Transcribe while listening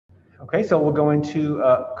Okay, so we're going to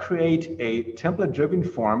create a template-driven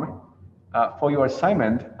form for your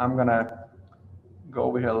assignment. I'm gonna go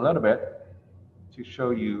over here a little bit to show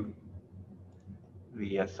you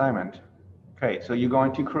the assignment. Okay, so you're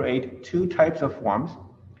going to create two types of forms.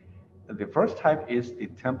 The first type is the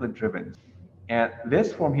template-driven, and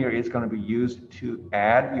this form here is going to be used to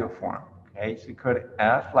add your form. Okay, so you could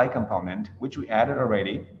add flight component, which we added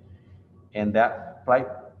already, and that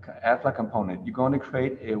add flight component, you're going to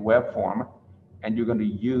create a web form, and you're going to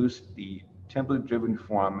use the template-driven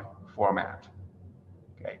form format.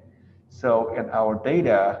 Okay, so in our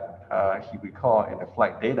data, if you recall, in the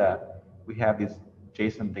flight data, we have this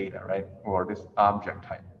JSON data, right, or this object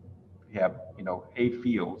type. We have 8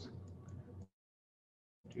 fields.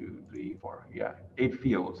 2, 3, 4, yeah, 8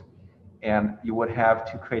 fields, and you would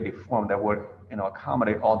have to create a form that would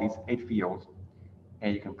accommodate all these 8 fields,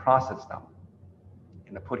 and you can process them.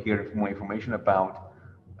 And I put here more information about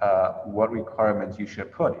what requirements you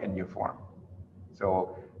should put in your form.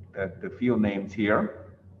 So the field names here.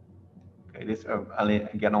 Okay, this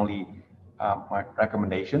again only my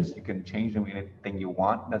recommendations. You can change them anything you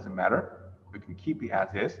want. Doesn't matter. We can keep it as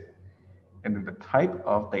is. And then the type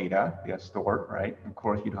of data they are stored, right? Of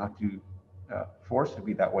course, you don't have to force it to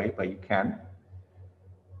be that way, but you can.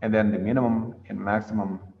 And then the minimum and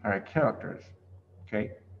maximum characters.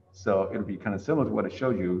 Okay. So it'll be kind of similar to what I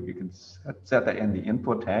showed you. You can set that in the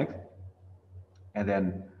input tag, and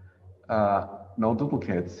then no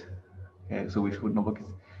duplicates. Okay, so we should no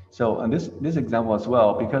duplicates. So in this example as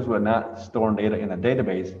well, because we're not storing data in a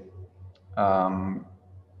database,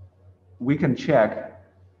 we can check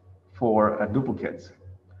for duplicates.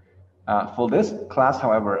 For this class,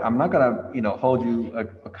 however, I'm not gonna hold you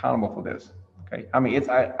accountable for this. Okay, I mean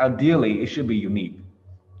ideally it should be unique.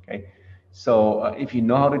 Okay. So if you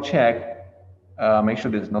know how to check, make sure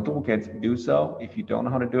there's no duplicates, do so. If you don't know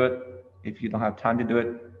how to do it, if you don't have time to do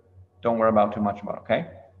it, don't worry about too much about it, okay?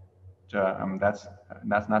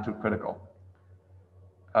 That's not too critical.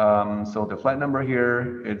 So the flight number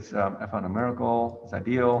here, it's alphanumerical, it's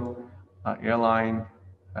ideal, airline,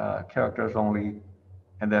 characters only,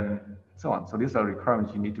 and then so on. So these are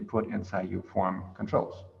requirements you need to put inside your form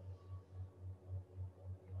controls.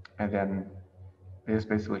 And then is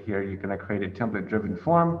basically here you're going to create a template-driven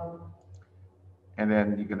form, and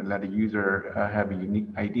then you're going to let the user have a unique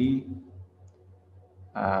ID,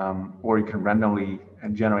 or you can randomly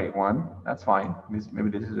generate one. That's fine. Maybe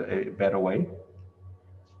this is a better way.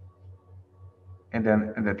 And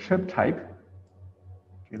then the trip type,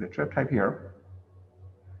 okay, the trip type here,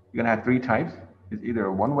 you're going to have 3 types. It's either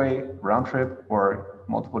a one-way, round trip, or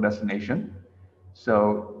multiple destination.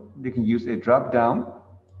 So you can use a drop-down,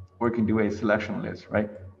 or you can do a selection list, right?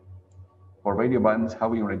 Or radio buttons,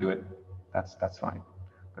 however you want to do it, that's fine.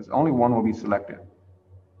 Because only one will be selected.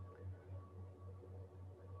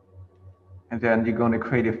 And then you're going to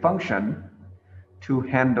create a function to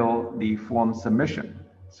handle the form submission.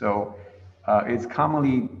 So it's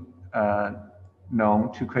commonly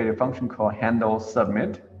known to create a function called handle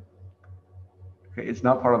submit. Okay, it's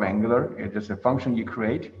not part of Angular, it's just a function you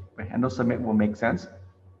create, but handle submit will make sense.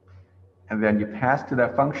 And then you pass to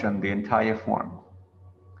that function the entire form.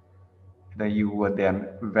 Then you would then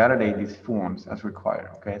validate these forms as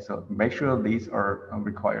required. Okay, so make sure these are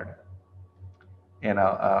required. And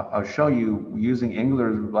I'll show you using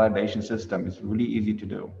Angular's validation system. It's really easy to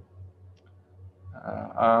do.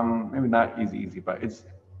 Maybe not easy, but it's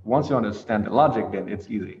once you understand the logic, then it's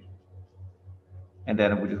easy. And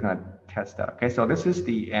then we're just gonna test that. Okay, so this is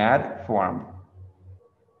the add form.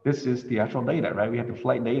 This is the actual data, right? We have the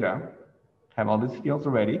flight data. Have all these fields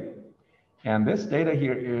already, and this data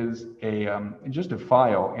here is just a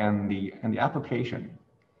file and the application.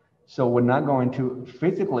 So we're not going to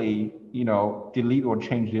physically delete or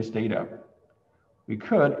change this data. We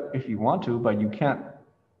could if you want to, but you can't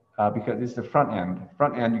because it's the front end.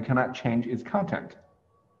 Front end, you cannot change its content.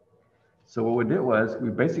 So what we did was we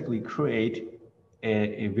basically create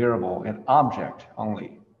a variable, an object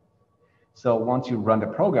only. So once you run the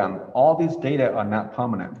program, all these data are not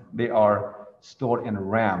permanent. They are stored in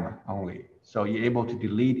RAM only. So you're able to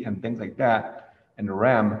delete and things like that in the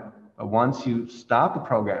RAM. But once you stop the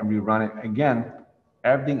program and rerun it again,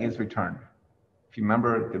 everything is returned. If you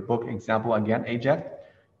remember the book example again, AJAX,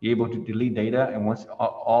 you're able to delete data, and once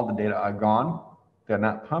all the data are gone, they're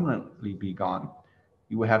not permanently be gone.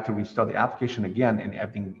 You will have to restart the application again, and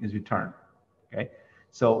everything is returned. Okay.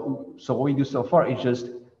 So what we do so far is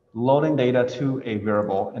just loading data to a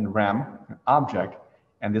variable in RAM, an object,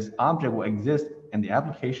 and this object will exist in the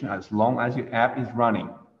application as long as your app is running.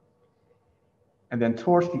 And then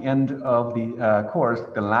towards the end of the course,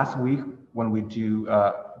 the last week when we do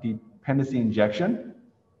the dependency injection.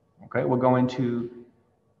 Okay, we're going to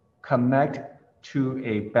connect to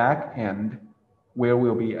a back end where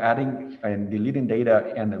we'll be adding and deleting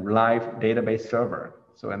data in a live database server.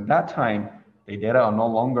 So in that time, the data are no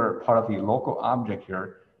longer part of the local object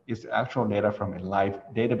here. It's actual data from a live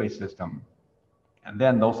database system. And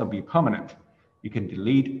then those will be permanent. You can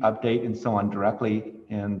delete, update, and so on directly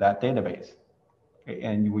in that database. Okay,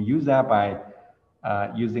 and you will use that by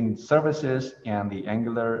using services and the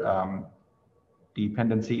Angular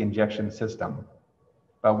dependency injection system.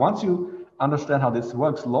 But once you understand how this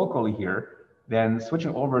works locally here, then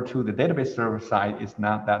switching over to the database server side is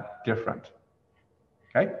not that different.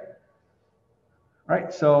 Okay? All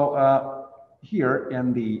right, so here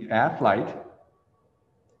in the add flight,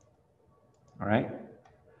 all right,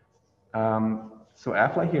 so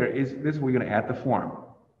add flight here is this we're going to add the form.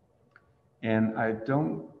 And I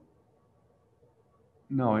don't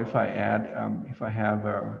know if I add, if I have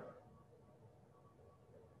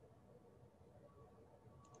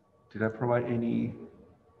did I provide any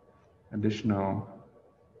additional?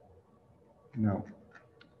 No.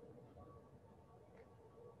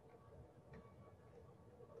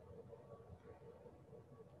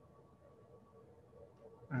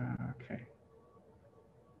 Okay.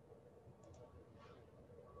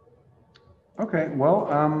 Okay, well,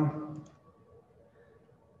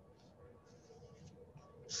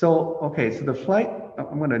 so the flight,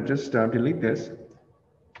 I'm going to just delete this.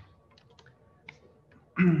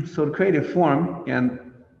 So to create a form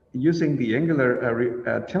and using the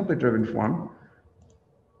Angular template-driven form,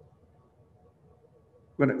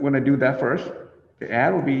 when I do that first, the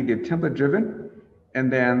add will be the template-driven,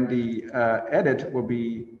 and then the edit will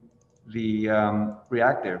be the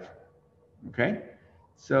reactive. Okay,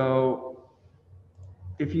 so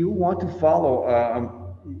if you want to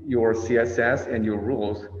follow your CSS and your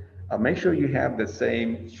rules, make sure you have the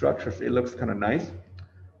same structures. It looks kind of nice.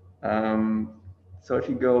 So if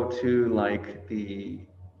you go to like the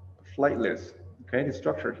flight list, okay, the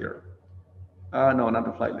structure here. No, not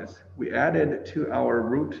the flight list. We added to our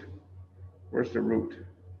root. Where's the root?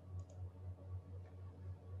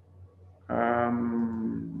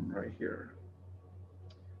 Right here.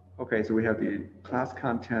 Okay, so we have the class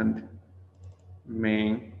content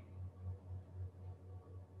main.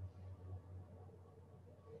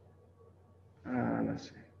 Let's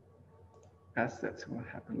see. Assets, what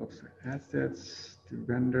happened? Looks like assets to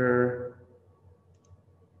render.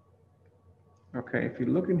 Okay, if you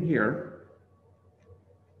look in here,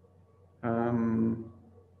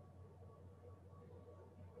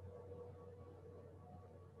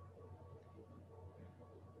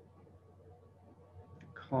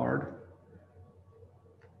 card.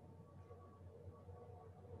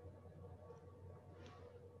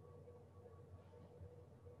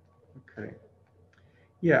 Okay.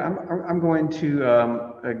 Yeah, I'm going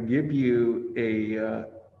to give you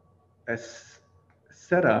a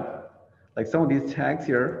setup, like some of these tags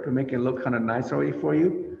here, to make it look kind of nice already for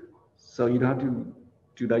you. So you don't have to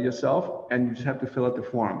do that yourself, and you just have to fill out the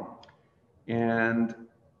form. And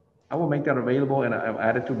I will make that available, and I'll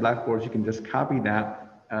add it to Blackboard. You can just copy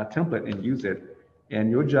that template and use it.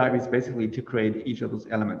 And your job is basically to create each of those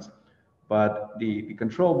elements. But the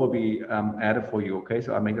control will be added for you, okay?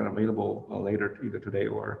 So I'll make that available later, either today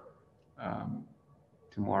or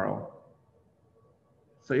tomorrow.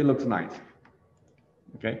 So it looks nice,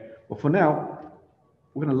 okay? Well, for now,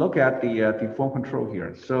 we're gonna look at the form control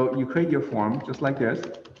here. So you create your form just like this,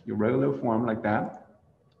 your regular form like that,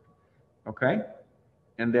 okay?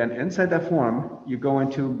 And then inside that form, you're going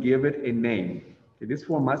to give it a name. Okay, this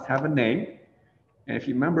form must have a name. And if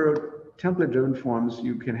you remember, template-driven forms,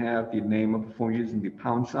 you can have the name of the form using the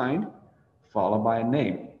pound sign, followed by a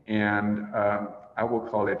name. And I will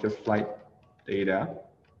call it just flight data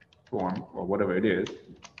form, or whatever it is.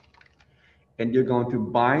 And you're going to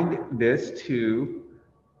bind this to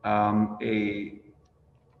a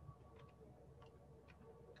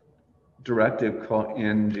directive called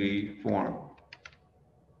ng form.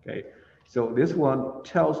 Okay, so this one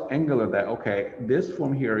tells Angular that, okay, this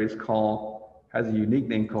form here is has a unique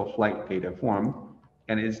name called flight data form,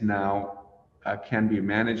 and is now can be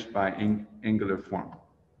managed by Angular form.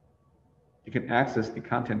 You can access the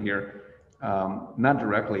content here, not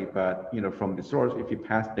directly, but from the source. If you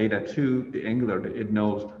pass data to the Angular, it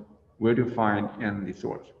knows where to find in the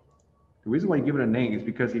source. The reason why you give it a name is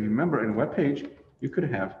because if you remember in a web page, you could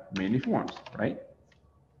have many forms, right?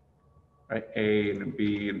 Right, A and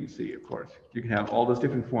B and C, of course. You can have all those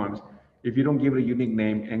different forms. If you don't give it a unique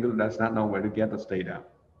name, Angular does not know where to get this data,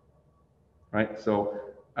 right? So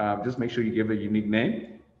just make sure you give it a unique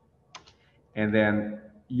name. And then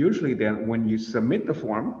usually then when you submit the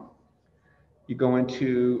form, you're going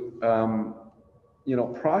to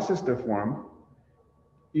process the form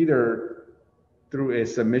either through a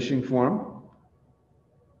submission form,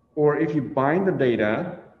 or if you bind the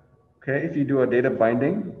data, okay, if you do a data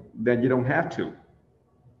binding, then you don't have to,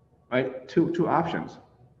 right? Two options.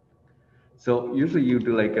 So usually you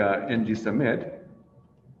do like a ng submit,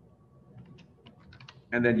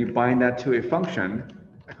 and then you bind that to a function.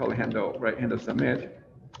 I call it handle, right? Handle submit.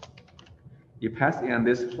 You pass in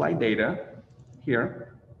this flight data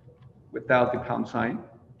here without the pound sign.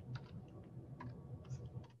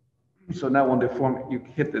 So now when the form, you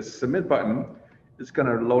hit the submit button, it's going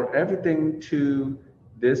to load everything to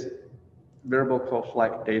this variable called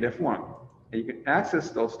flight data form. And you can access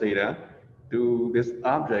those data through this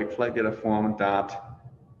object flight data form dot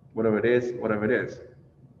whatever it is,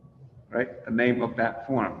 right? The name of that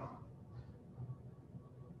form.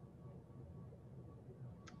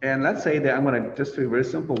 And let's say that I'm going to just do a very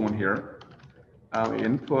simple one here.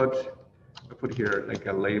 Input, I put here like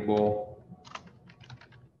a label.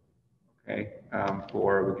 Okay,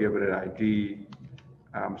 we'll give it an ID.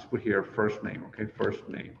 Just put here first name. Okay, first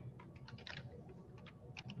name.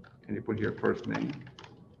 And you put here first name,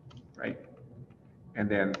 right? And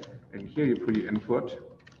then in here you put your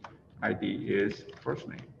input. ID is first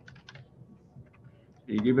name.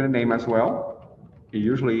 You give it a name as well.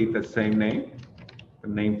 Usually the same name. The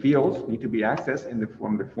name fields need to be accessed in the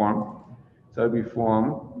form. So we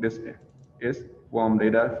form, this is form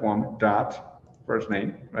data form dot first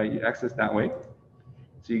name, right? You access that way.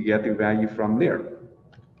 So you get the value from there.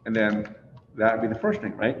 And then that would be the first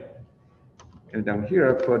name, right? And down here,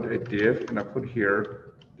 I put a div, and I put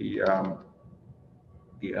here the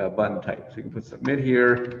button type. So you can put submit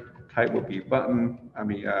here. Type will be button,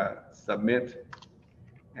 submit.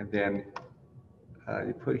 And then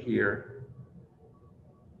you put here,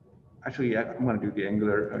 actually, I'm going to do the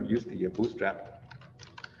Angular, use the Bootstrap.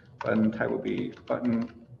 Button type will be button,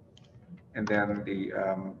 and then the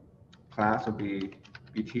class will be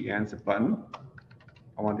btn, so button.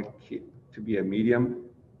 I want to be a medium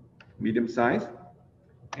size,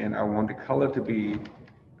 and I want the color to be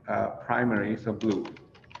primary, so blue.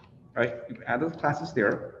 Right? You add those classes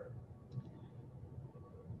there,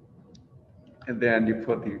 and then you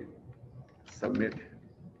put the submit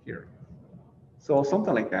here. So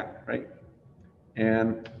something like that, right?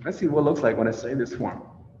 And let's see what it looks like when I save this form.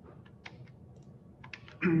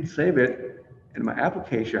 Save it in my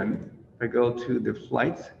application. I go to the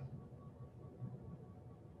flights,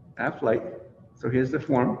 app flight. So here's the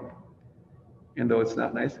form. And though it's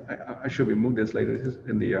not nice, I should remove this later. This is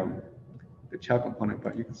in the child component,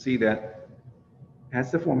 but you can see that it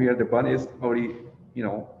has the form here. The button is already,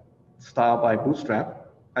 styled by Bootstrap.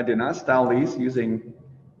 I did not style these using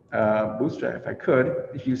Bootstrap. If I could,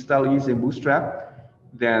 if you style using Bootstrap,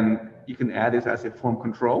 then you can add this as a form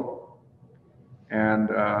control, and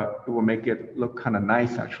it will make it look kind of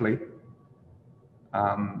nice, actually.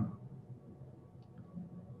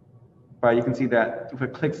 But you can see that if I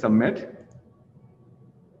click submit,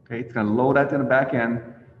 okay, it's going to load that in the back end,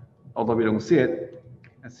 although we don't see it.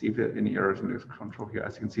 Let's see if there are any errors in this control here.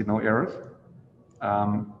 As you can see, no errors.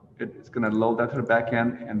 It's going to load that to the back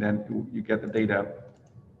end, and then you get the data.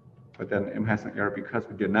 But then it has an error because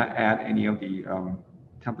we did not add any of the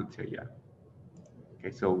templates here yet.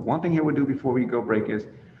 Okay, so one thing here we'll do before we go break is,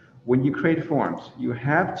 when you create forms, you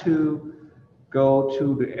have to go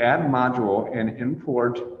to the add module and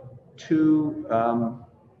import two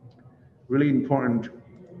really important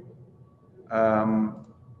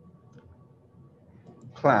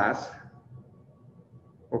class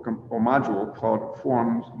or module called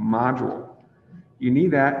forms module. You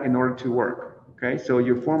need that in order to work. Okay, so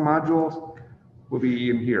your form modules will be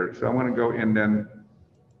in here. So I'm going to go and then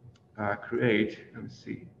create. Let me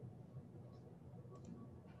see.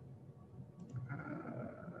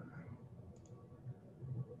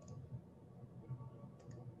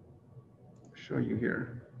 Show you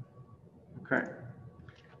here. Okay,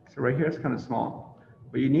 so right here it's kind of small,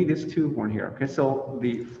 but you need this two one here. Okay, so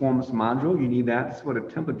the forms module, you need that. It's for the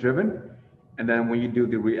template driven. And then when you do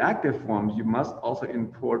the reactive forms, you must also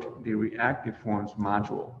import the reactive forms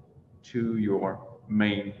module to your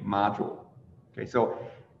main module. Okay, so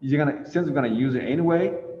since we're gonna use it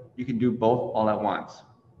anyway, you can do both all at once.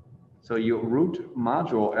 So your root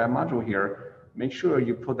module, add module here, make sure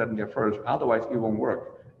you put that in there first, otherwise it won't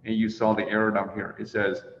work. And you saw the error down here. It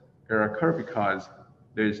says error occurred because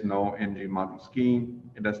there is no ng module scheme.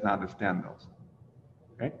 It does not understand those.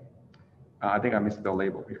 Okay, I think I missed the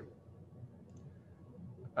label here.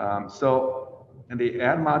 So in the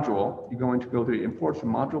add module, you're going to go to the imports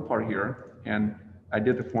module part here, and I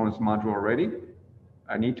did the forms module already.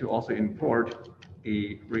 I need to also import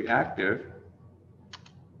a reactive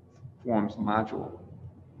forms module.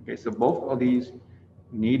 Okay, so both of these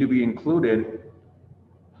need to be included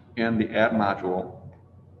in the add module,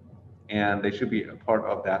 and they should be a part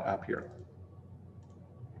of that up here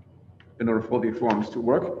in order for the forms to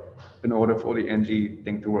work, in order for the ng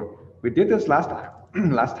thing to work. We did this last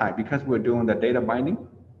time, because we're doing the data binding,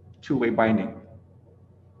 two-way binding.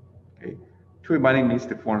 Okay, two-way binding needs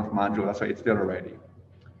the forms module. That's why it's there already.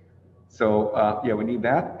 So yeah, we need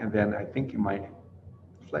that, and then I think in my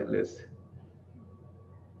flight list,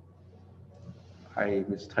 I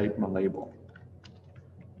mistyped my label.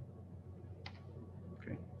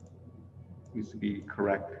 Okay, needs to be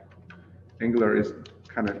correct. Angular is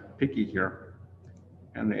kind of picky here,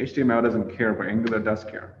 and the HTML doesn't care, but Angular does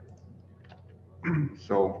care.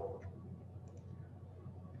 So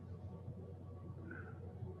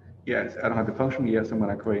yes, I don't have the function yet, so I'm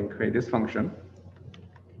going to go ahead and create this function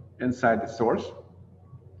inside the source.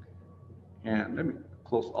 And let me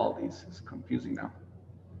close all these. It's confusing now.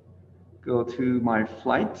 Go to my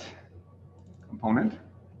flight component.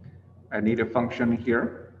 I need a function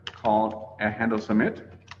here called addHandleSubmit.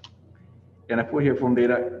 And I put here form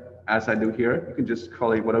data as I do here. You can just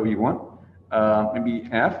call it whatever you want. Maybe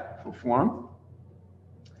F for form.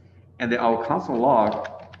 And then I'll console log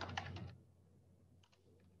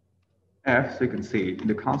F, so you can see in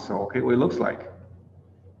the console, okay, what it looks like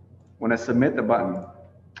when I submit the button.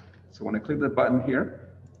 So when I click the button here,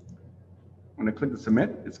 when I click the submit,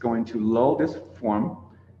 it's going to load this form,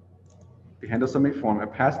 the handle submit form. I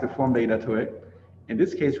pass the form data to it. In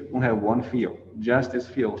this case, we only have one field, just this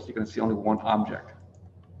field, so you can see only one object.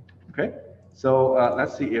 Okay, so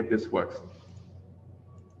let's see if this works.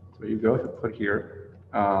 So you go to put here,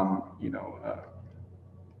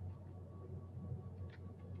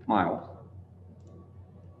 miles.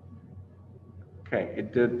 Okay,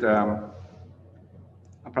 it did. I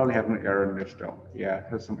probably have an error in there still. Yeah, it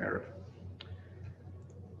has some error.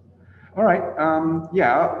 All right.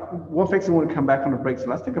 Yeah, we'll fix it when we come back from the break. So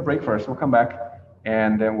let's take a break first. We'll come back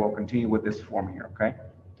and then we'll continue with this form here. Okay.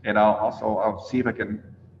 And I'll see if I can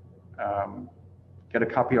get a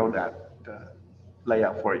copy of that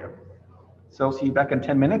layout for you. So see you back in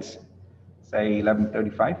 10 minutes, say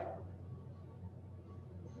 11:35.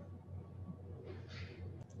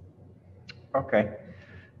 Okay.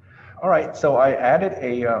 All right. So I added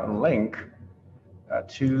a link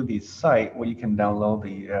to the site where you can download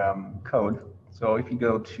the code. So if you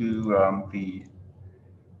go to the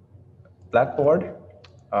Blackboard,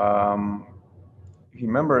 if you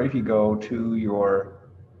remember, if you go to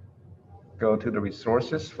the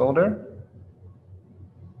resources folder,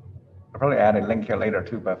 I'll probably add a link here later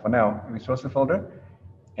too, but for now, resources folder.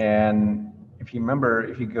 And if you remember,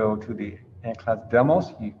 if you go to the class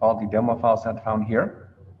demos, all the demo files are found here.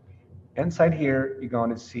 Inside here, you're going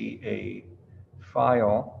to see a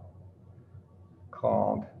file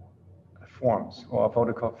called forms, or a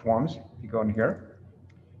folder called forms. You go in here,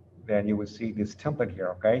 then you will see this template here.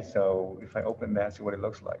 Okay, so if I open that, see what it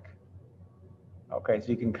looks like. Okay, so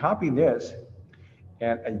you can copy this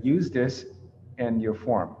and use this in your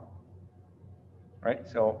form. Right,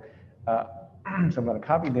 so so I'm going to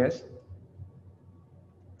copy this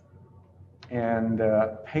and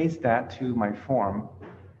paste that to my form,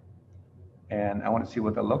 and I want to see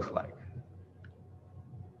what that looks like.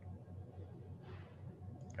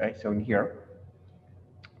 Okay, so in here,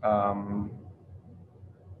 yeah,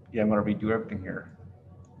 I'm going to redo everything here.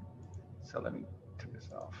 So let me turn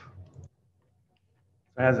this off.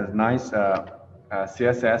 So it has a nice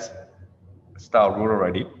CSS style rule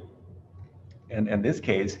already. And in this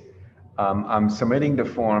case, I'm submitting the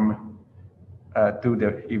form through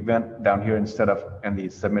the event down here instead of in the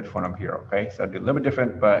submit form up here. Okay, so it's a little bit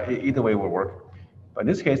different, but either way will work. But in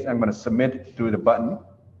this case, I'm going to submit through the button,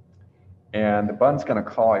 and the button's going to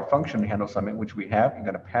call a function handle submit, which we have. I'm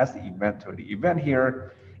going to pass the event to it. The event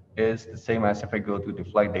here is the same as if I go to the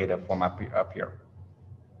flight data form up here.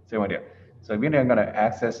 Same idea. So eventually, I'm going to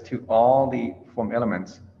access to all the form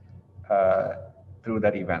elements through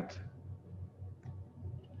that event.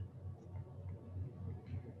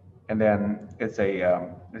 And then it's a,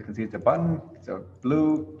 you can see it's a button, it's a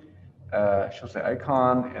blue, shows the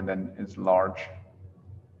icon, and then it's large.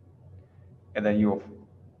 And then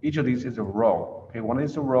each of these is a row. Okay, one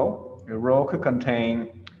is a row. A row could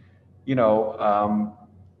contain,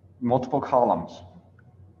 multiple columns.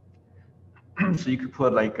 So you could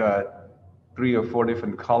put like 3 or 4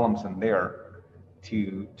 different columns in there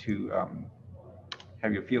to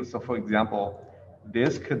have your field. So for example,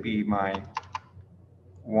 this could be my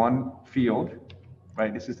one field,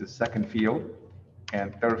 right? This is the second field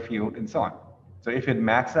and third field and so on. So if it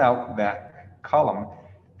maxes out that column,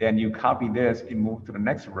 then you copy this and move to the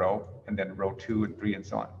next row, and then row 2 and 3 and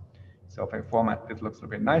so on. So if I format, this looks a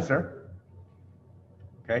bit nicer.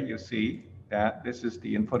 Okay, you see that this is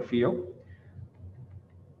the input field.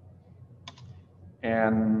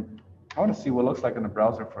 And I want to see what it looks like in the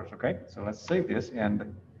browser first, okay? So let's save this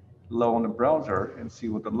and load on the browser and see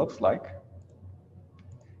what it looks like.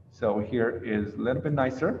 So here is a little bit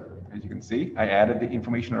nicer, as you can see. I added the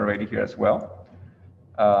information already here as well.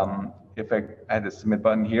 If I add the submit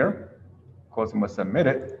button here, of course, I must submit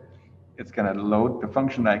it. It's going to load the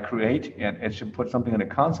function that I create, and it should put something in the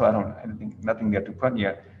console. I think nothing there to put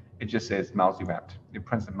yet. It just says mouse event. It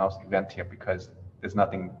prints the mouse event here because there's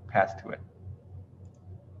nothing passed to it.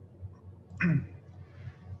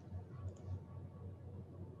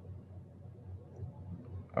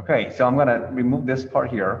 Okay, so I'm going to remove this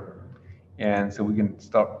part here, and so we can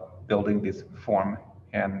start building this form,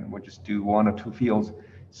 and we'll just do 1 or 2 fields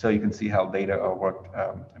so you can see how data are worked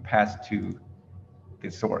passed to the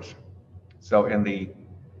source. So in the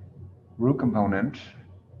root component,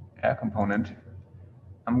 add component,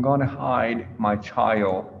 I'm going to hide my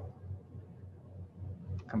child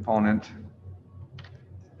component,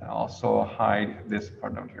 and also hide this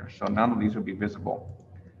part down here. So none of these will be visible,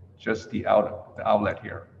 just the outlet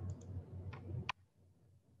here.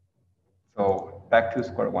 So back to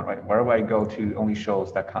square one, right? Wherever I go to only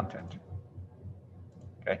shows that content.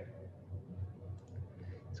 Okay.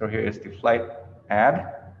 So here is the flight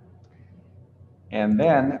add. And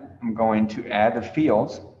then I'm going to add the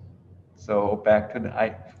fields. So back to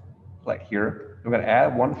the flight here. We're going to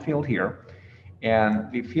add 1 field here.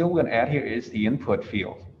 And the field we're going to add here is the input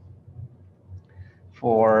field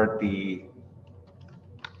for the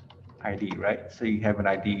ID, right? So you have an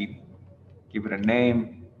ID, give it a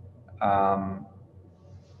name.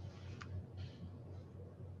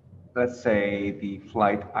 Let's say the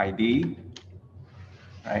flight ID,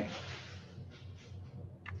 right?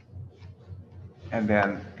 And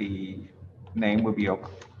then the name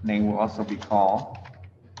will also be called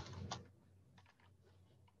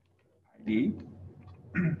ID.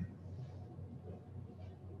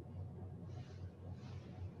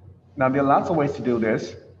 Now there are lots of ways to do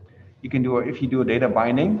this. You can do it if you do a data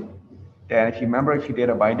binding. Then if you remember, if you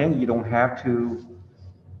data binding, you don't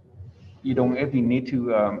even need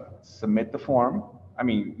to submit the form. I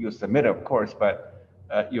mean, you submit it, of course, but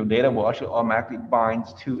your data will actually automatically bind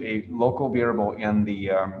to a local variable in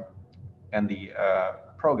the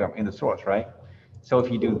program, in the source, right? So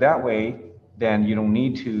if you do that way, then you don't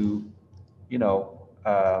need to,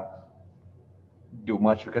 do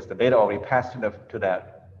much because the data already passed to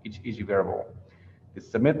that each variable. The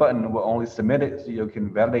submit button will only submit it so you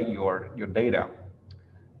can validate your data.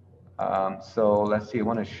 So let's see, I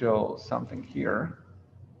want to show something here.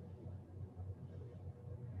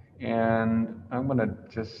 And I'm going to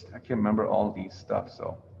I can't remember all these stuff.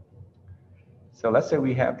 So let's say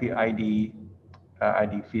we have the ID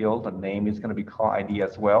field, the name is going to be called ID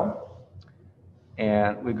as well.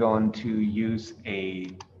 And we're going to use a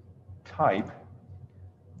type.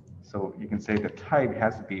 So you can say the type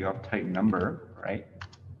has to be of type number, right?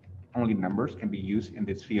 Only numbers can be used in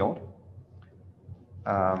this field.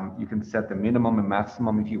 You can set the minimum and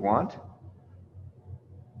maximum if you want.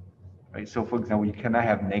 Right? So for example, you cannot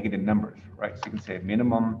have negative numbers, right? So you can say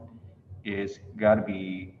minimum is got to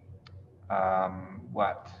be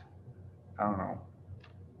what? I don't know,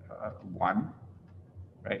 1,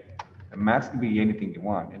 right? The max can be anything you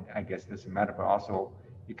want, and I guess it doesn't matter. But also,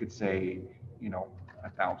 you could say,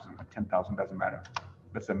 1,000 or 10,000, doesn't matter.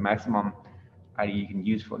 That's the maximum ID you can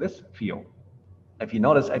use for this field. If you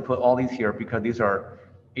notice, I put all these here because these are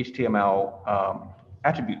HTML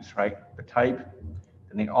attributes, right? The type,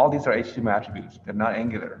 and then all these are HTML attributes. They're not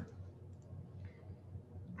Angular.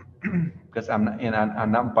 Because I'm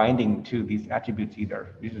not binding to these attributes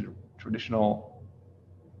either. These are traditional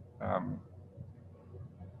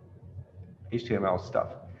HTML stuff.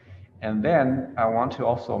 And then I want to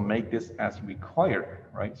also make this as required,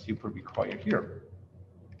 right? So you put required here.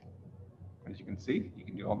 As you can see, you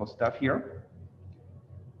can do all the stuff here.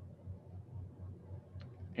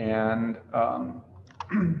 And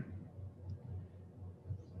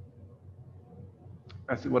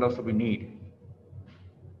let's see, what else do we need?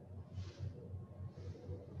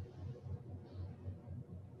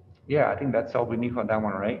 Yeah, I think that's all we need for that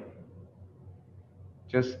one, right?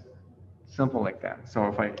 Just simple like that. So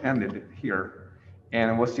if I ended it here,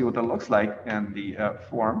 and we'll see what that looks like in the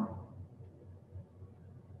form.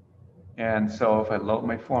 And so if I load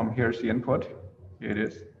my form, here's the input. Here it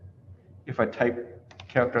is. If I type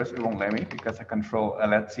characters, it won't let me because I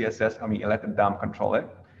let CSS, let the DOM control it.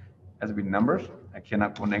 has to be numbers. I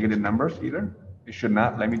cannot put negative numbers either. It should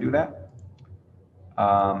not let me do that.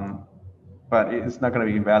 But it's not going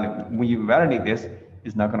to be valid. When you validate this,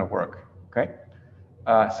 it's not going to work. Okay.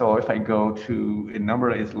 So if I go to a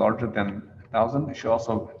number that is larger than 1,000, it should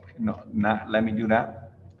also not let me do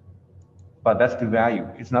that. But that's the value.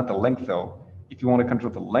 It's not the length though. If you want to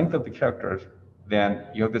control the length of the characters, then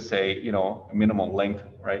you have to say, minimum length,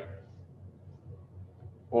 right?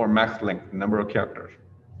 Or max length, number of characters.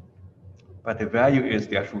 But the value is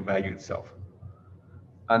the actual value itself.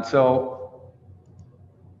 And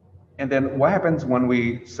then what happens when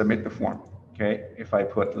we submit the form? Okay, if I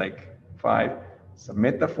put like 5,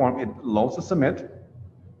 submit the form, it loads the submit.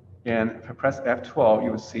 And if I press F12,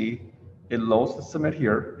 you will see it loads the submit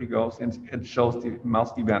here. It goes and it shows the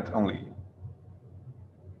mouse event only.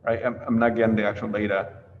 Right, I'm not getting the actual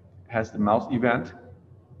data. It has the mouse event.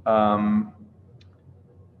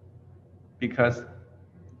 Because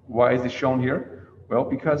why is it shown here? Well,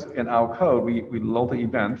 because in our code, we load the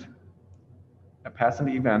event, pass in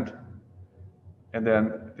the event, and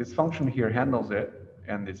then this function here handles it,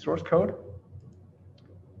 and the source code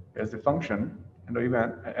is the function and the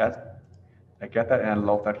event. I get that and I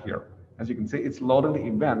load that here. As you can see, it's loading the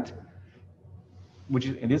event, which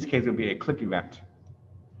in this case would be a click event.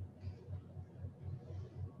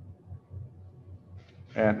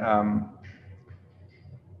 And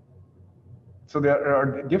so there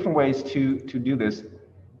are different ways to do this.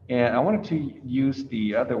 And I wanted to use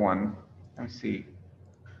the other one. Let me see.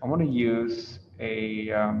 I want to use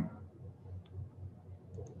the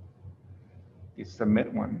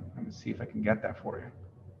submit one. Let me see if I can get that for you.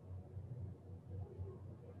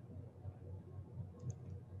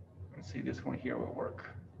 Let's see, this one here will work.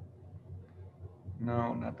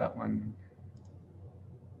 No, not that one.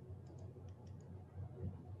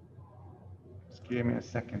 Just give me a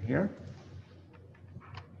second here.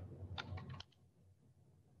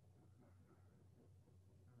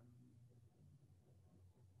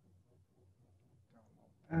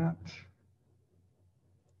 That.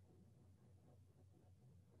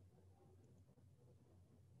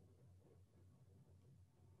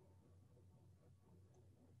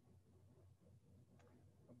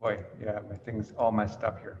 Boy, yeah, my thing's all messed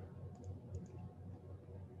up here.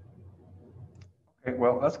 Okay,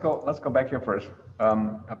 well, let's go back here first.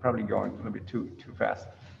 I'm probably going a little bit too fast.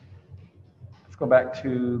 Let's go back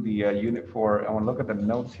to the unit 4. I want to look at the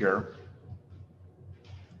notes here.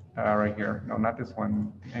 Right here. No, not this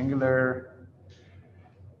one. The Angular.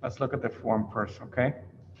 Let's look at the form first, okay?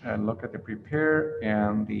 And look at the prepare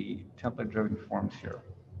and the template-driven forms here.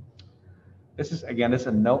 This is, again, this is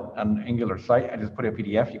a note on Angular site. I just put a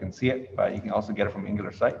PDF. You can see it, but you can also get it from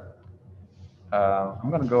Angular site. I'm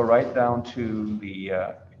going to go right down to the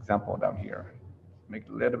example down here. Make it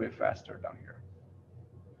a little bit faster down here.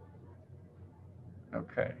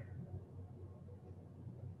 Okay.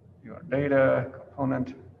 Your data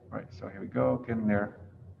component. Right, so here we go, get in there.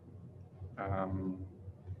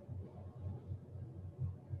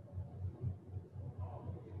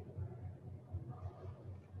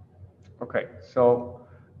 Okay, so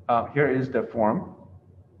here is the form,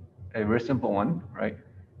 a very simple one, right?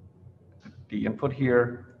 The input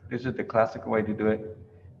here, this is the classic way to do it,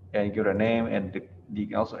 and you give it a name, and you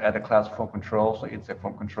can also add a class form control, so it's a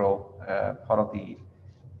form control part of the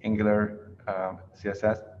Angular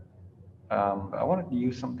CSS. I wanted to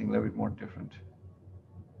use something a little bit more different.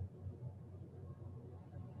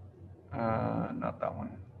 Not that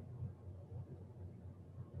one.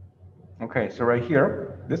 Okay, so right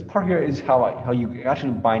here, this part here is how you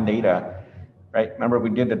actually bind data, right? Remember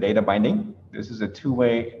we did the data binding? This is a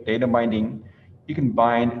two-way data binding. You can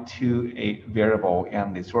bind to a variable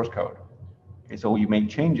in the source code. Okay, so you make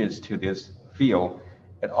changes to this field,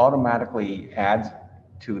 it automatically adds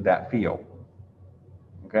to that field,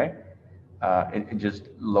 okay? It just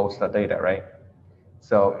loads the data, right?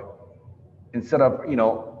 So instead of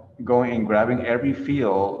going and grabbing every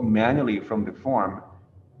field manually from the form,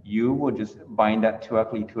 you will just bind that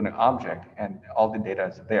directly to an object, and all the data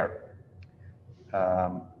is there.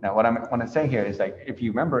 Now, what I'm saying here is, like, if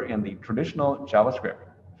you remember in the traditional JavaScript,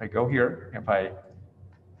 if I go here, if I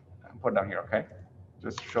put it down here, okay,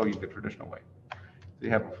 just show you the traditional way. So you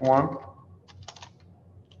have a form.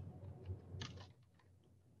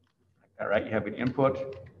 All right, you have an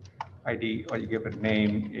input ID, or you give it a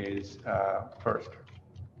name is first.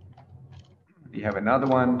 You have another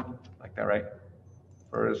one like that, right?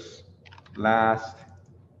 First, last,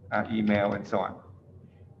 email, and so on.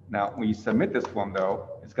 Now, when you submit this form,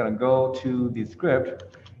 though, it's going to go to the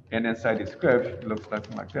script, and inside the script, it looks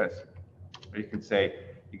something like this. Or you could say,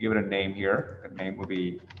 you give it a name here. The name will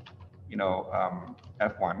be,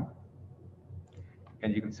 F1.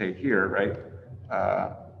 And you can say here, right,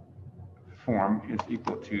 form is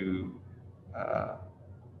equal to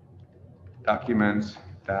documents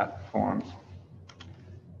that forms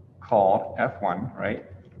called F1, right?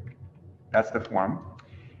 That's the form.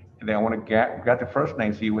 And then I want to get the first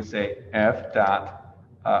name, so you would say F dot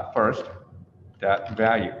first dot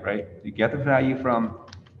value, right? You get the value from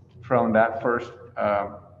that first,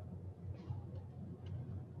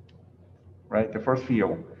 right, the first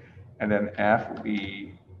field, and then F will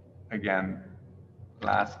be again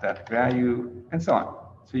last that value, and so on.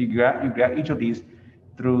 So you get each of these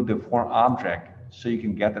through the form object, so you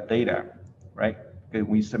can get the data, right? Because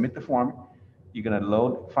when you submit the form, you're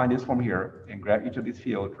gonna find this form here and grab each of these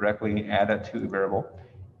fields directly and add it to the variable,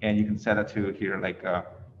 and you can set it to here like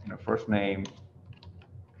first name,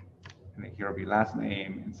 and then here will be last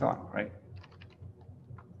name, and so on, right?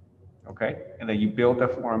 Okay, and then you build the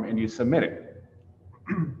form and you submit it.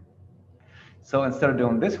 So instead of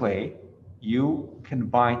doing this way, you can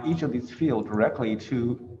bind each of these fields directly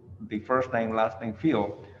to the first name, last name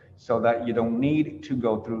field, so that you don't need to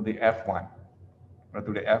go through the F1 or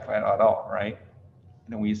through the F at all, right?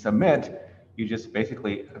 And then when you submit, you just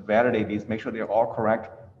basically validate these, make sure they're all correct,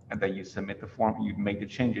 and then you submit the form, you make the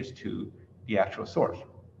changes to the actual source.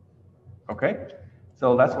 Okay,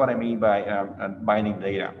 so that's what I mean by binding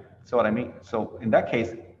data. So what I mean, so in that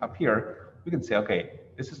case up here, we can say, okay,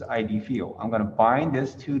 this is ID field. I'm going to bind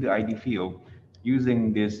this to the ID field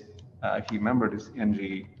using this, if you remember this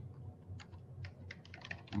ng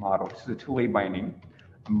model, this is a two-way binding.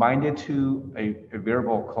 I'm binding it to a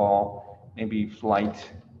variable called maybe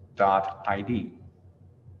flight.id.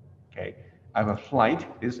 Okay, I have a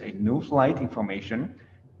flight, this is a new flight information,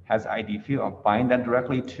 has ID field. I'll bind that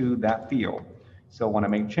directly to that field. So when I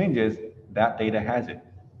make changes, that data has it.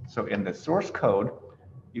 So in the source code,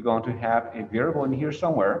 you're going to have a variable in here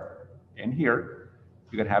somewhere. In here,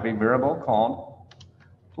 you can have a variable called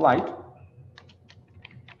flight,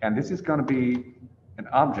 and this is going to be an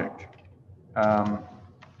object.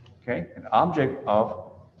 Okay, an object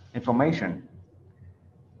of information.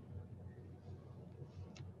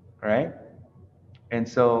 All right, and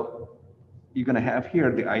so you're going to have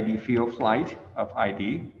here the ID field flight of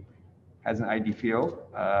ID has an ID field.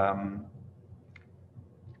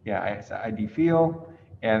 Yeah, it's an ID field,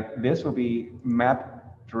 and this will be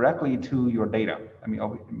mapped directly to your data. I mean,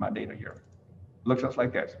 over my data here. Looks just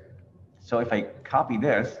like this. So if I copy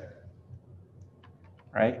this,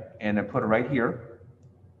 right, and I put it right here,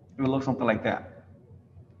 it will look something like that.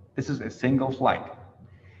 This is a single flight.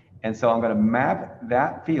 And so I'm going to map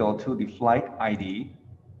that field to the flight ID,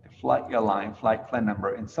 the flight airline, flight plan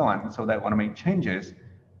number, and so on, so that when I make changes,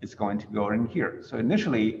 it's going to go in here. So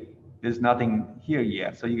initially, there's nothing here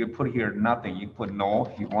yet. So you can put here nothing. You can put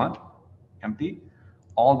null if you want, empty.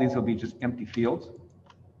 All these will be just empty fields.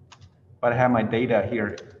 But I have my data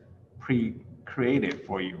here pre-created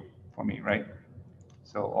for me, right?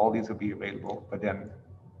 So all these will be available, but then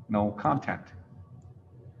no content.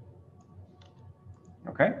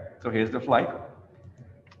 Okay, so here's the flight.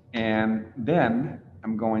 And then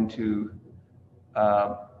I'm going to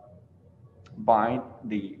bind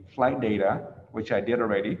the flight data, which I did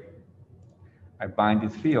already. I bind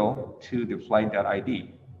this field to the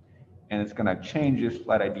flight.id, and it's going to change this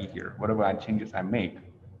flight ID here, whatever changes I make.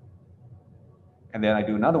 And then I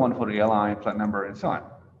do another one for the airline, flight number, and so on.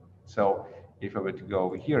 So if I were to go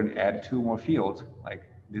over here and add two more fields, like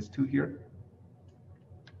this two here,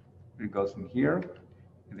 it goes in here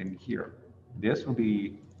and then here. This will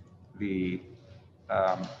be the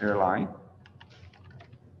airline.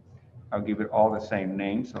 I'll give it all the same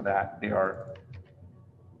name so that they are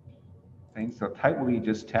things. So type will be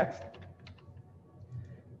just text.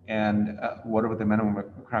 And whatever the minimum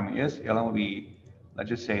requirement is, airline will be, let's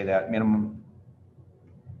just say that minimum,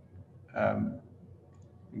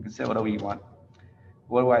 you can say whatever you want.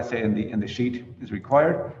 What do I say in the sheet is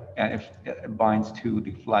required, and if it binds to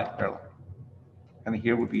the flight airline. And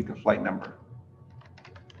here would be the flight number.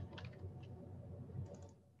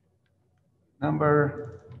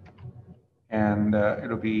 And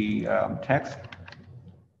it'll be text.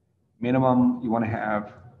 Minimum, you want to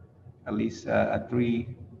have at least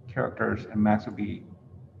 3 characters, and max will be,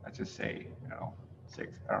 let's just say,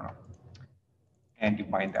 6, I don't know. And you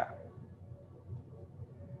bind that.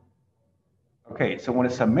 Okay, so when I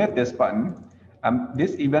submit this button,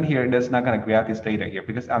 this event here is not going to grab this data here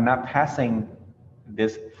because I'm not passing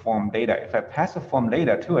this form data. If I pass the form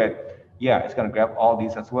data to it, yeah, it's going to grab all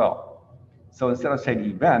these as well. So instead of saying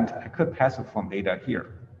event, I could pass the form data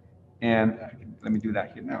here. And let me do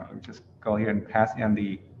that here now. Let me just go here and pass in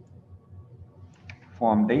the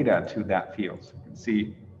form data to that field so you can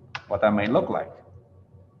see what that may look like.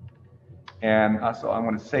 And also I'm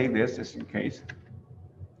going to save this just in case.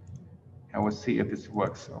 And we'll see if this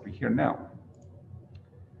works over here now.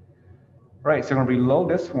 All right, so I'm going to reload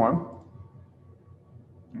this form.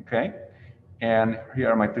 Okay, and here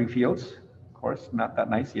are my 3 fields. Of course, not that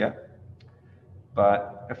nice yet.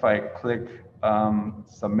 But if I click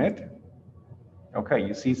submit, okay,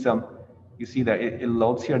 you see that it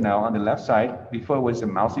loads here now on the left side. Before it was a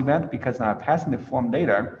mouse event, because now I'm passing the form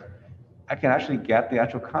data, I can actually get the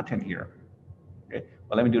actual content here. Okay,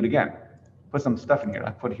 well, let me do it again. Put some stuff in here.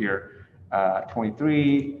 I put here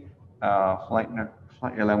 23, flight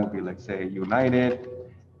airline would be, let's say, United,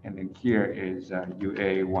 and then here is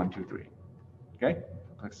UA123. Okay,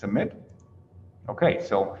 click submit. Okay,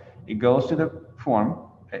 so it goes to the form,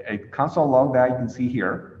 a console log that you can see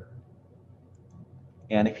here.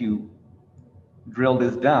 And if you drill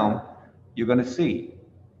this down, you're going to see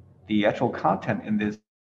the actual content in this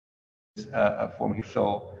form here.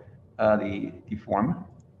 So the form,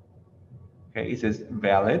 okay, it says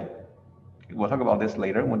valid. We'll talk about this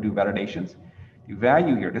later. We'll do validations. The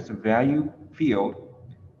value here, this is a value field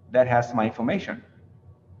that has my information.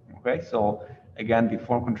 Okay, so again, the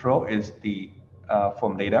form control is the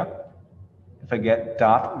form data. If I get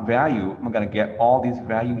dot value, I'm going to get all these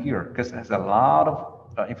value here because there's a lot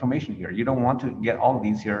of information here. You don't want to get all of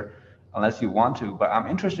these here unless you want to, but I'm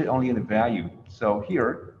interested only in the value. So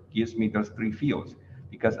here gives me those 3 fields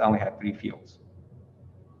because I only have 3 fields.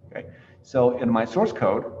 Okay, so in my source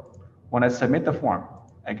code, when I submit the form,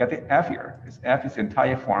 I get the F here. This F is the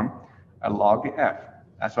entire form. I log the F.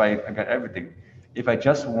 That's why I got everything. If I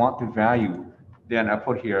just want the value, then I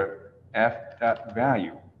put here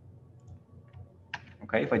f.value.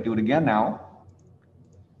 Okay, if I do it again now,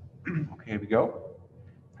 okay, here we go.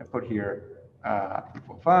 I put here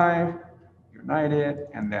 345, United,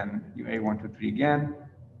 and then UA123 again.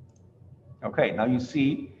 Okay, now you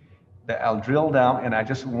see that I'll drill down and I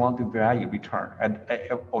just want the value return. I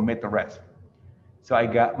omit the rest. So I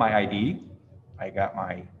got my ID, I got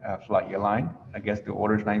my flight airline. I guess the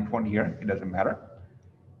order is not important here, it doesn't matter.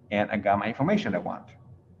 And I got my information I want.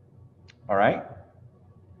 All right.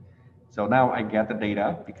 So now I get the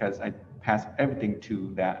data because I pass everything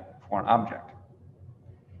to that foreign object.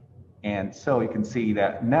 And so you can see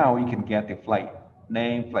that now you can get the flight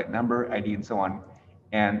name, flight number, ID, and so on.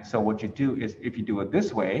 And so what you do is, if you do it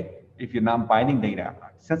this way, if you're not binding data,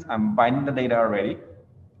 since I'm binding the data already,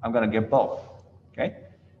 I'm going to get both. Okay.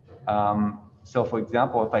 So for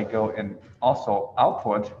example, if I go and also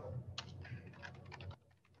output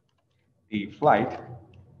the flight,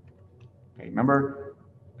 okay, remember,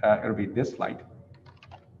 it'll be this flight.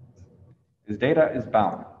 This data is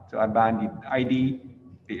bound. So I bind the ID,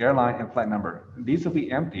 the airline, and flight number. These will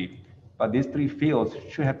be empty, but these 3 fields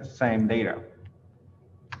should have the same data.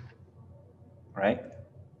 All right?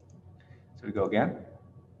 So we go again.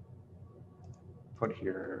 Put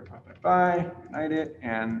here 555, United,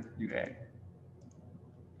 and UA.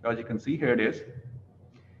 So as you can see, here it is.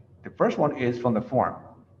 The first one is from the form.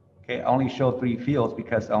 Okay, I only show 3 fields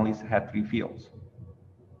because I only had 3 fields.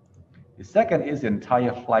 The second is the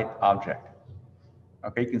entire flight object.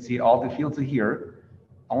 Okay, you can see all the fields are here,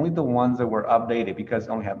 only the ones that were updated because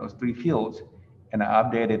I only have those 3 fields, and I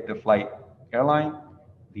updated the flight airline,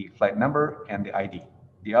 the flight number, and the ID.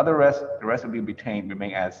 The rest will be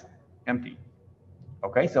remain as empty.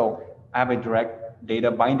 Okay, so I have a direct data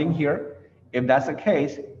binding here. If that's the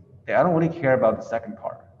case, then I don't really care about the second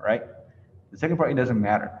part, right? The second part, it doesn't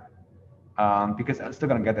matter because I'm still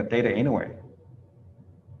gonna get the data anyway.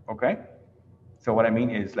 Okay, so what I mean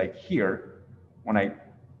is, like here, when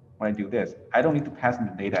I do this, I don't need to pass in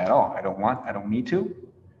the data at all. I don't need to.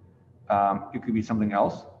 It could be something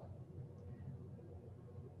else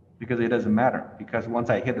because it doesn't matter. Because once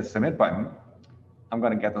I hit the submit button, I'm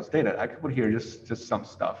going to get those data. I could put here just some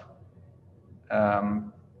stuff.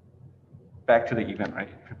 Back to the event, right?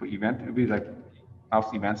 If I put event, it would be like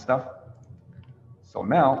mouse event stuff. So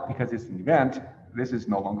now, because it's an event, this is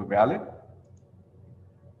no longer valid.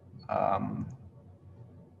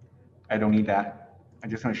 I don't need that. I'm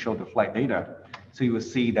just going to show the flight data. So you will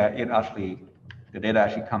see that the data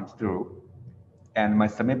actually comes through. And my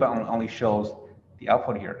submit button only shows the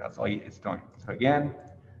output here. That's all it's doing. So again,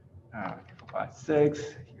 56,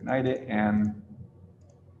 United, and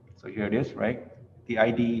so here it is, right? The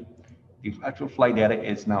ID, the actual flight data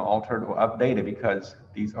is now altered or updated because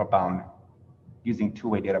these are bound using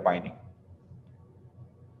 2-way data binding.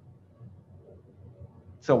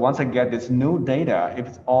 So once I get this new data, if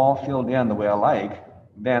it's all filled in the way I like,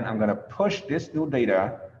 then I'm going to push this new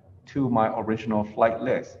data to my original flight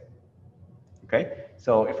list. Okay,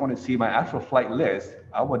 so if I want to see my actual flight list,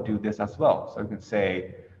 I would do this as well. So you can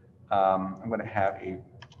say I'm going to have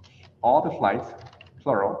all the flights,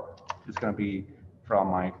 plural, is going to be from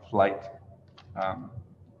my flight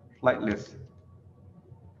list.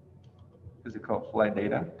 Is it called flight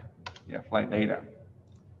data? Yeah, flight data.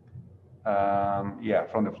 Yeah,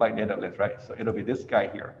 from the flight data list, right? So it'll be this guy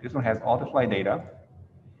here. This one has all the flight data.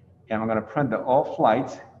 And I'm going to print all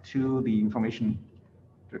flights to the information,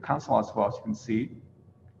 the console as well. As you can see,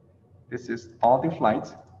 this is all the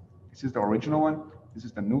flights. This is the original one. This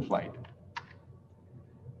is the new flight.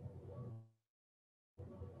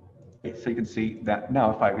 Okay, so you can see that now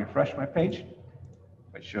if I refresh my page,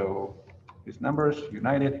 I show these numbers,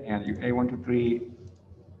 United and A123.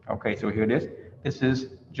 Okay, so here it is. This is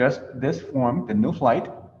just this form, the new flight.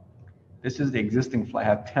 This is the existing flight. I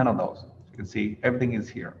have 10 of those. So you can see everything is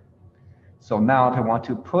here. So now if I want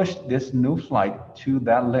to push this new flight to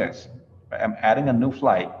that list, right, I'm adding a new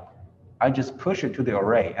flight, I just push it to the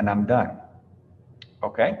array and I'm done.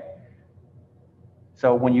 Okay?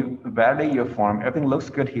 So when you validate your form, everything looks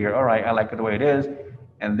good here. All right, I like it the way it is.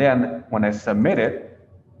 And then when I submit it,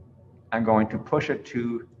 I'm going to push it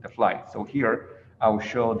to the flight. So here, I will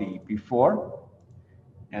show the before,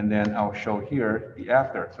 and then I'll show here the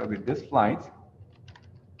after. So with this flight,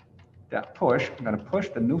 that push, I'm going to push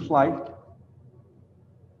the new flight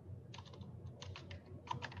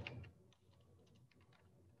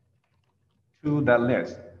to that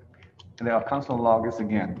list. And then I'll console log this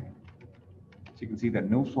again. So you can see the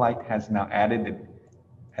new flight has now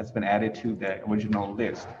been added to the original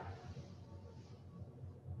list.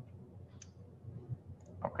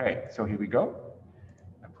 Okay, so here we go.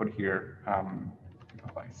 I put here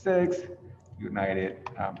 6, United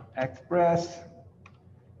Express,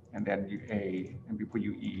 and then and we put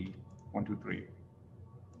UE 123.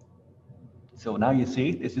 So now you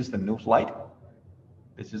see this is the new flight.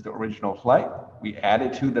 This is the original flight. We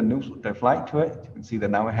added to the flight to it. You can see that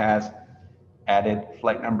now it has added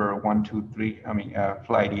flight number 123.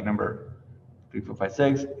 Flight ID number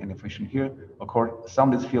 3456 and information here. Of course,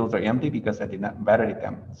 some of these fields are empty because I did not validate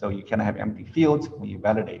them. So you cannot have empty fields when you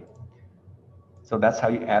validate. So that's how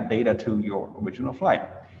you add data to your original flight.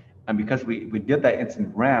 And because we did that, it's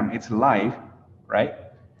in RAM, it's live, right?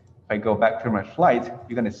 If I go back to my flight,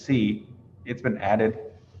 you're going to see it's been added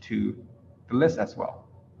to the list as well.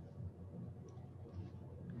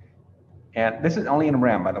 And this is only in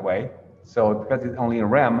RAM, by the way. So because it's only in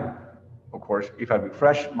RAM, of course, if I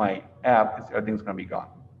refresh my app, everything's going to be gone.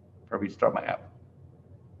 If I restart my app.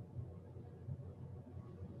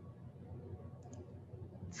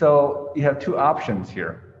 So you have two options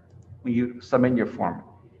here when you submit your form.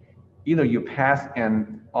 Either you pass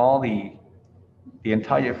in all the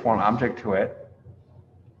entire form object to it,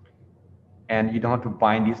 and you don't have to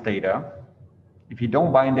bind these data. If you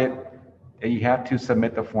don't bind it, then you have to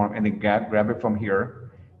submit the form and then grab it from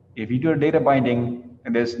here. If you do a data binding,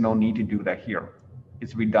 and there's no need to do that here.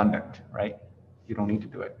 It's redundant, right? You don't need to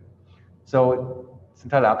do it. So it's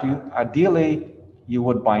entirely up to you. Ideally, you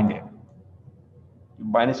would bind it. You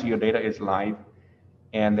bind it so your data is live,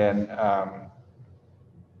 and then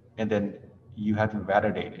you have to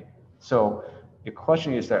validate it. So the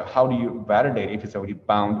question is that how do you validate if it's already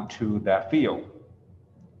bound to that field?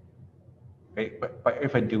 Okay, but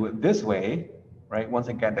if I do it this way, right? Once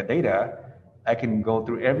I get the data, I can go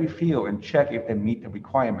through every field and check if they meet the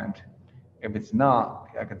requirement. If it's not,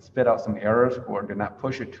 I can spit out some errors or do not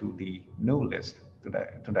push it to the new list, to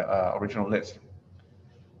the original list.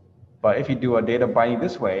 But if you do a data binding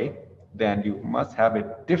this way, then you must have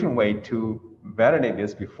a different way to validate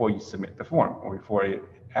this before you submit the form or before it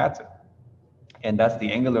adds it. And that's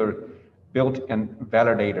the Angular built-in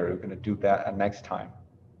validator. We're going to do that next time.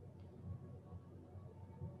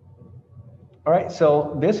 All right,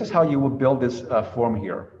 so this is how you will build this form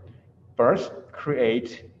here. First,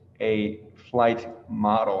 create a flight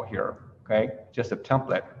model here, okay? Just a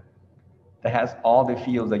template that has all the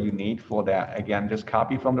fields that you need for that. Again, just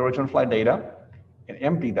copy from the original flight data and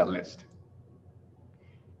empty that list.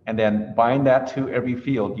 And then bind that to every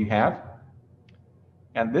field you have.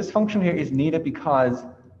 And this function here is needed because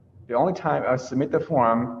the only time I submit the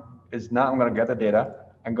form is not I'm going to get the data.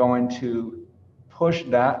 I'm going to push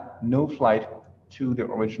that new flight to the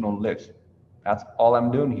original list. That's all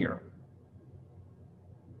I'm doing here.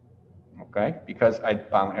 Okay, because I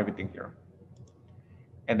bound everything here.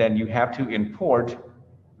 And then you have to import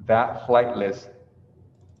that flight list,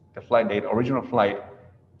 the flight data, original flight,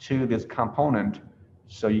 to this component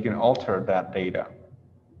so you can alter that data.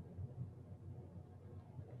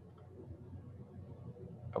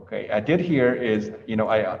 Okay, I did here is,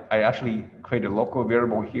 I actually create a local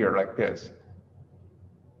variable here like this.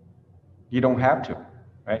 You don't have to,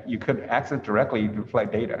 right? You could access directly to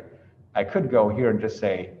flight data. I could go here and just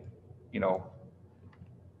say, you know,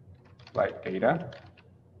 like data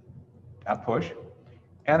push,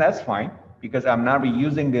 and that's fine because I'm not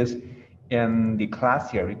reusing this in the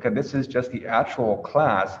class here because this is just the actual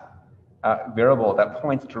class variable that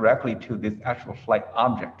points directly to this actual flight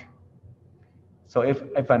object. So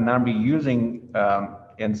if I'm not reusing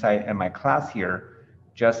inside in my class here,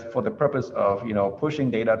 just for the purpose of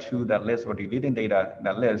pushing data to that list or deleting data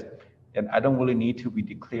that list, then I don't really need to be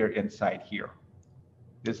declared inside here.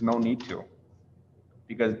 There's no need to,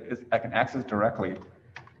 because I can access directly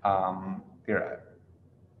there.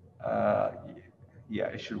 Yeah,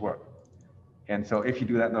 it should work. And so if you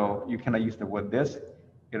do that though, you cannot use the word this.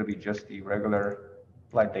 It'll be just the regular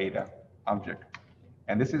flight data object.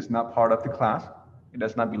 And this is not part of the class. It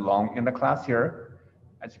does not belong in the class here.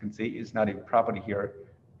 As you can see, it's not a property here.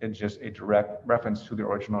 It's just a direct reference to the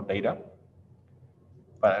original data.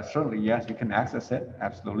 But certainly, yes, you can access it,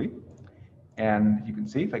 absolutely. And you can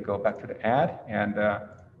see if I go back to the add and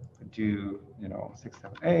do 6,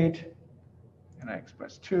 7, 8, and I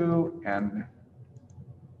express 2 and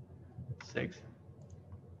 6.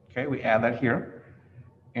 Okay, we add that here.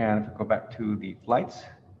 And if we go back to the flights,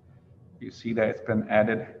 you see that it's been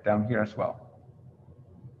added down here as well.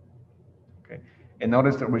 Okay, and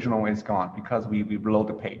notice the original is gone because we reload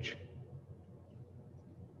the page.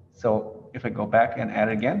 So if I go back and add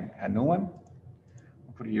it again, add a new one,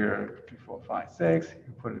 we'll put here 3, 4, 5, 6,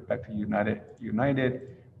 put it back to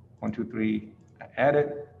United, 1, 2, 3, I add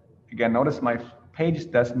it. Again, notice my page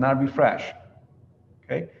does not refresh.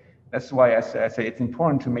 Okay, that's why I say it's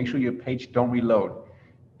important to make sure your page don't reload.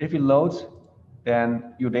 If it loads,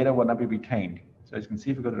 then your data will not be retained. So as you can see,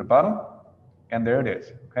 if you go to the bottom, and there it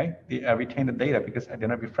is, okay? I retained the data because I did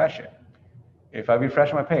not refresh it. If I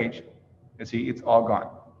refresh my page, you see it's all gone.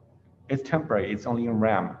 It's temporary, it's only in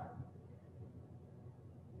RAM.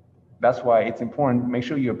 That's why it's important, make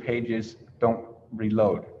sure your pages don't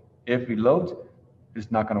reload. If it reloads, it's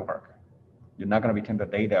not gonna work. You're not gonna retain the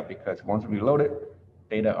data because once you reload it,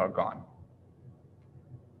 data are gone.